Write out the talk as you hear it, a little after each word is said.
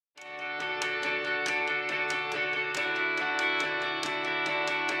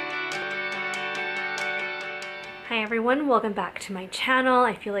Hi everyone, welcome back to my channel.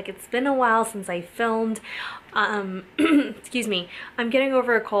 I feel like it's been a while since I filmed. Excuse me, I'm getting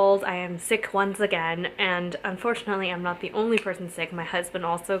over a cold. I am sick once again, and unfortunately I'm not the only person sick. My husband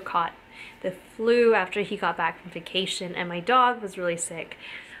also caught the flu after he got back from vacation, and my dog was really sick.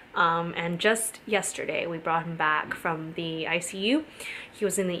 And just yesterday we brought him back from the ICU. He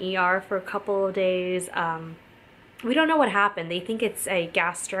was in the ER for a couple of days. We don't know what happened. They think it's a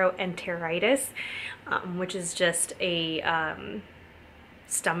gastroenteritis, which is just a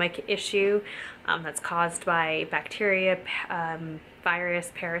stomach issue that's caused by bacteria,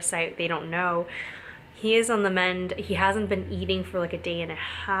 virus, parasite. They don't know. He is on the mend. He hasn't been eating for like a day and a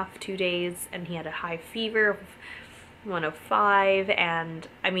half, 2 days, and he had a high fever of 105, and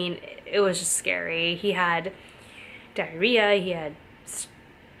I mean, it was just scary. He had diarrhea, he had,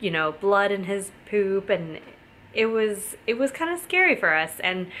 you know, blood in his poop, and it was kind of scary for us.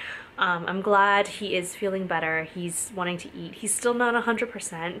 And I'm glad he is feeling better. He's wanting to eat. He's still not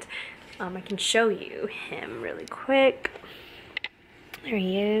 100%. I can show you him really quick. There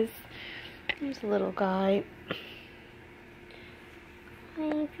he is. There's a little guy. Are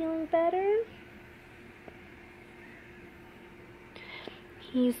you feeling better?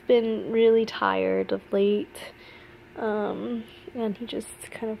 He's been really tired of late, and he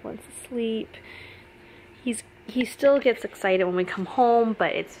just kind of wants to sleep. He still gets excited when we come home,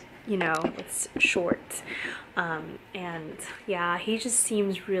 but it's, you know, it's short. And yeah, he just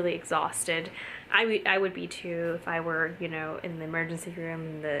seems really exhausted. I would be too if I were, you know, in the emergency room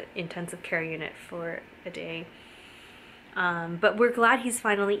in the intensive care unit for a day. But we're glad he's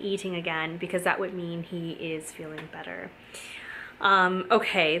finally eating again, because that would mean he is feeling better.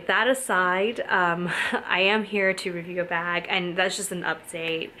 Okay, that aside, I am here to review a bag, and that's just an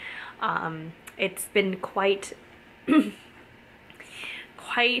update. It's been quite a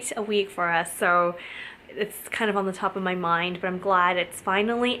week for us, so it's kind of on the top of my mind, but I'm glad it's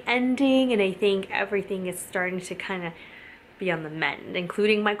finally ending, and I think everything is starting to kind of be on the mend,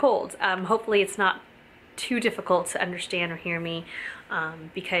 including my cold. Hopefully it's not too difficult to understand or hear me,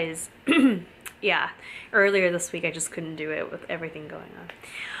 because yeah, earlier this week I just couldn't do it with everything going on.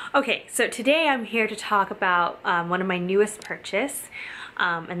 Okay, so today I'm here to talk about one of my newest purchase,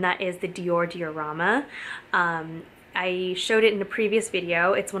 and that is the Dior Diorama. I showed it in a previous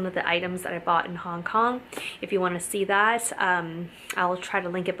video. It's one of the items that I bought in Hong Kong. If you want to see that, I'll try to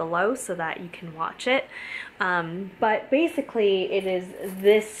link it below so that you can watch it. But basically it is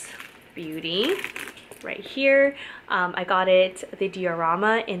this beauty right here. I got it, the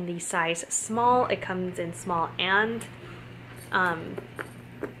Diorama, in the size small. It comes in small and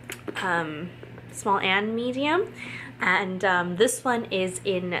medium, and this one is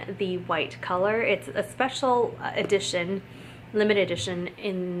in the white color. It's a special edition, limited edition.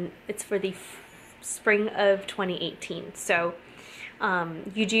 It's for the spring of 2018. So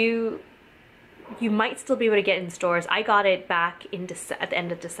you might still be able to get in stores. I got it back in at the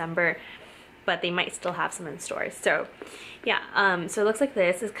end of December, but they might still have some in stores. So yeah, so it looks like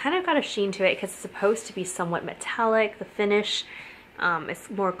this. It's kind of got a sheen to it because it's supposed to be somewhat metallic. The finish,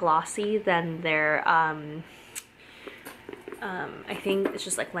 it's more glossy than their, I think it's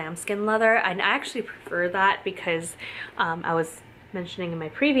just like lambskin leather. And I actually prefer that because I was mentioning in my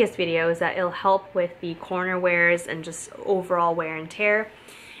previous videos that it'll help with the corner wears and just overall wear and tear.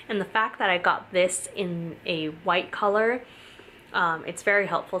 And the fact that I got this in a white color, it's very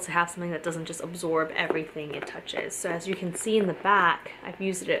helpful to have something that doesn't just absorb everything it touches. So as you can see in the back, I've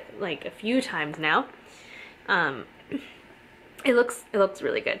used it like a few times now. It looks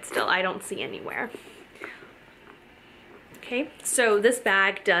really good still. I don't see anywhere. Okay, so this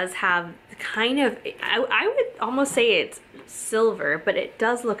bag does have kind of, I would almost say it's silver, but it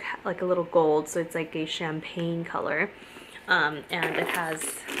does look like a little gold, so it's like a champagne color. And it has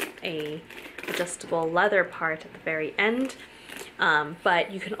a adjustable leather part at the very end.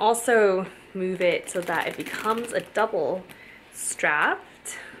 But you can also move it so that it becomes a double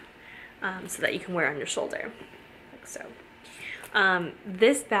strapped, so that you can wear on your shoulder, like so.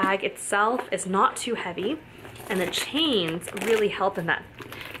 This bag itself is not too heavy, and the chains really help in that,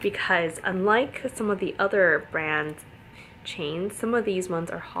 because unlike some of the other brand chains, some of these ones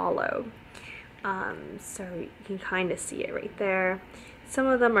are hollow. So you can kind of see it right there. Some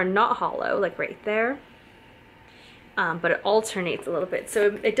of them are not hollow, like right there. But it alternates a little bit,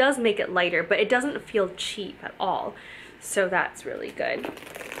 so it does make it lighter, but it doesn't feel cheap at all, so that's really good.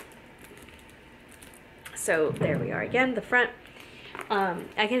 So there we are again, the front.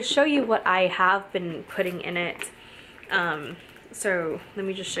 I can show you what I have been putting in it. So let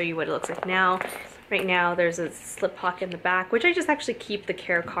me just show you what it looks like now. Right now there's a slip pocket in the back, which I just actually keep the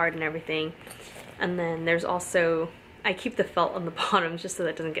care card and everything. And then there's also, I keep the felt on the bottom just so that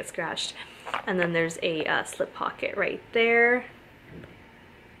it doesn't get scratched. And then there's a slip pocket right there.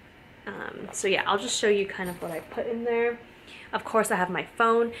 So yeah, I'll just show you kind of what I put in there. Of course, I have my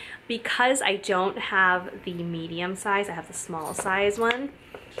phone. Because I don't have the medium size, I have the small size one.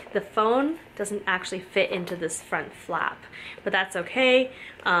 The phone doesn't actually fit into this front flap, but that's okay.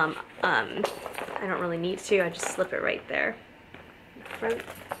 I don't really need to. I just slip it right there in the front.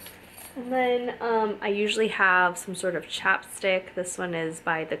 And then I usually have some sort of chapstick. This one is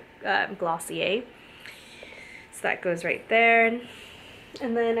by the Glossier. So that goes right there.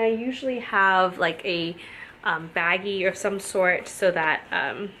 And then I usually have like a baggie of some sort so that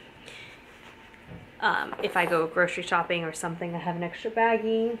if I go grocery shopping or something, I have an extra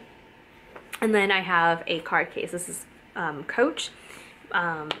baggie. And then I have a card case. This is Coach,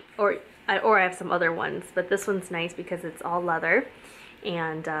 or I have some other ones, but this one's nice because it's all leather,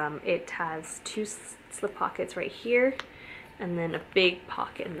 and it has 2 slip pockets right here, and then a big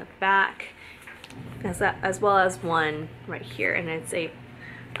pocket in the back, as well as one right here, and it's a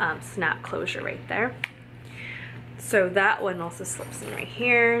snap closure right there. So that one also slips in right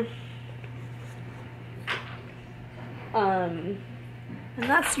here. And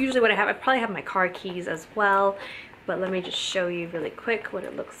that's usually what I have. I probably have my car keys as well, but let me just show you really quick what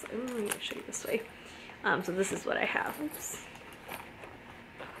it looks like. Let me show you this way. So this is what I have. Oops.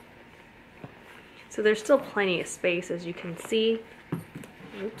 So there's still plenty of space, as you can see.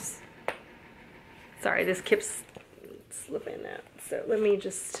 Oops. Sorry, this keeps slipping out. So let me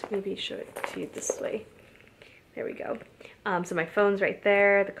just maybe show it to you this way. There we go. So my phone's right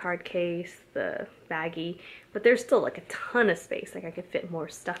there, the card case, the baggie, but there's still like a ton of space. Like I could fit more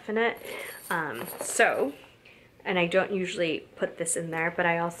stuff in it. And I don't usually put this in there, but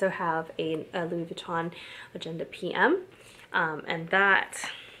I also have a Louis Vuitton Agenda PM, and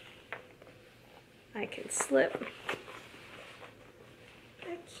that I can slip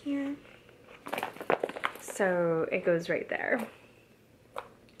back here. So it goes right there.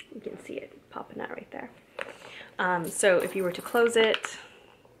 You can see it popping out right there. So if you were to close it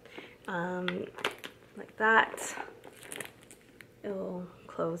like that, it'll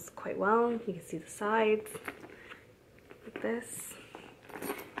close quite well. You can see the sides like this,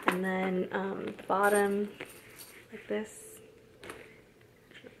 and then the bottom like this.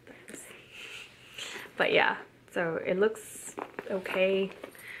 But yeah, so it looks okay.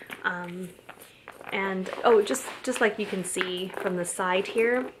 And oh, just like you can see from the side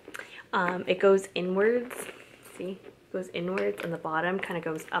here, it goes inwards. See, it goes inwards, and the bottom kind of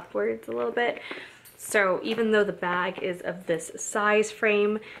goes upwards a little bit. So even though the bag is of this size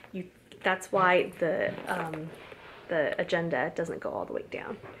frame, that's why the Agenda doesn't go all the way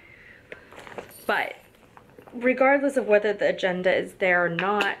down. But regardless of whether the Agenda is there or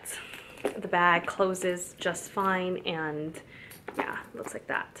not, the bag closes just fine, and yeah, it looks like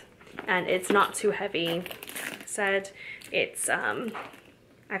that. And it's not too heavy. Like I said, it's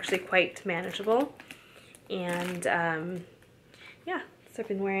actually quite manageable. And yeah, so I've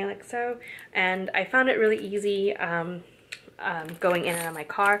been wearing it like so, and I found it really easy going in and out of my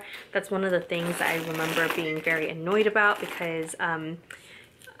car. That's one of the things that I remember being very annoyed about, because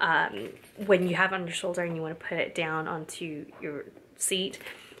when you have it on your shoulder and you want to put it down onto your seat,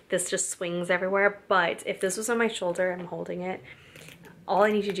 this just swings everywhere. But if this was on my shoulder, I'm holding it, all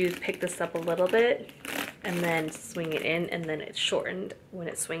I need to do is pick this up a little bit and then swing it in, and then it's shortened when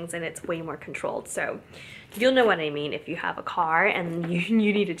it swings, and it's way more controlled. So you'll know what I mean if you have a car and you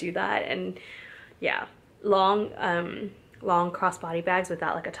need to do that. And yeah, long crossbody bags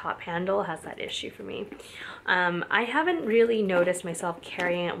without like a top handle has that issue for me. I haven't really noticed myself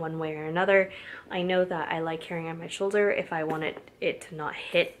carrying it one way or another. I know that I like carrying it on my shoulder if I wanted it to not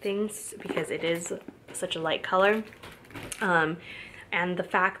hit things, because it is such a light color. And the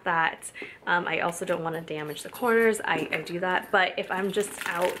fact that I also don't want to damage the corners, I do that. But if I'm just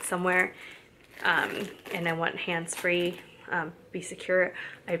out somewhere and I want hands-free, be secure,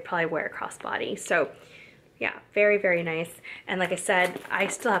 I'd probably wear a crossbody. So yeah, very, very nice. And like I said, I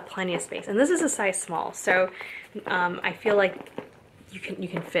still have plenty of space. And this is a size small, so I feel like you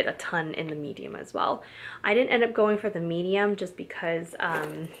can fit a ton in the medium as well. I didn't end up going for the medium just because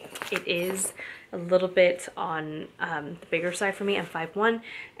it is a little bit on the bigger side for me. I'm 5'1",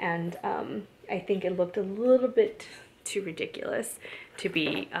 and I think it looked a little bit too ridiculous to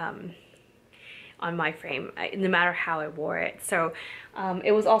be on my frame, no matter how I wore it. So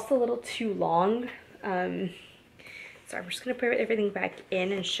it was also a little too long. So I'm just gonna put everything back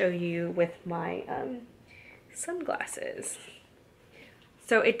in and show you with my sunglasses.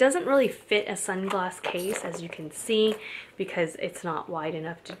 So it doesn't really fit a sunglass case, as you can see, because it's not wide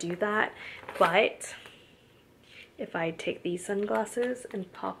enough to do that. But if I take these sunglasses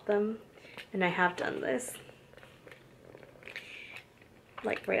and pop them, and I have done this,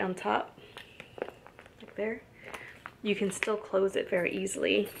 like right on top, like there, you can still close it very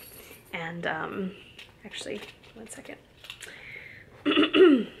easily. And actually, one second.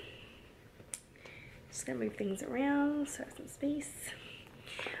 Just gonna move things around so I have some space.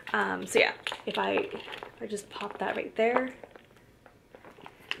 So yeah, if I just pop that right there,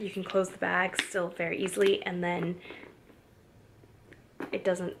 you can close the bag still very easily, and then it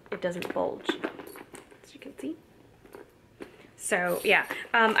doesn't bulge, as you can see. So yeah,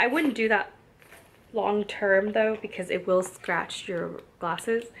 I wouldn't do that long term though, because it will scratch your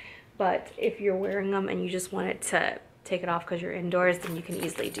glasses. But if you're wearing them and you just want it to take it off because you're indoors, then you can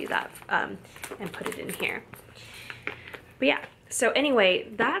easily do that and put it in here. But yeah, so anyway,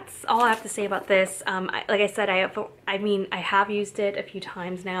 that's all I have to say about this. Like I said, I have used it a few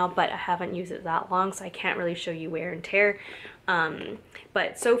times now, but I haven't used it that long, so I can't really show you wear and tear.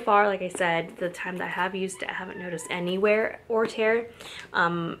 But so far, like I said, the time that I have used it, I haven't noticed any wear or tear.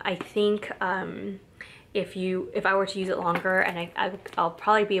 I think if I were to use it longer, and I'll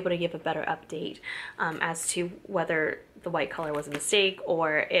probably be able to give a better update as to whether the white color was a mistake,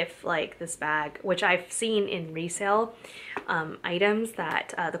 or if like this bag, which I've seen in resale items,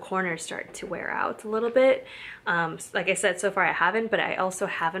 that the corners start to wear out a little bit. Like I said, so far I haven't, but I also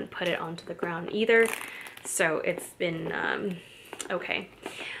haven't put it onto the ground either, so it's been okay.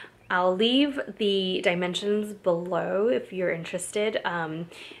 I'll leave the dimensions below if you're interested.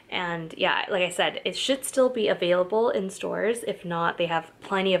 And yeah, like I said, it should still be available in stores. If not, they have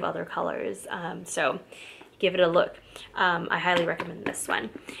plenty of other colors. So give it a look. I highly recommend this one.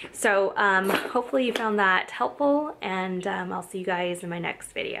 So hopefully you found that helpful, and I'll see you guys in my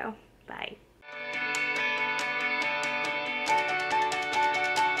next video. Bye.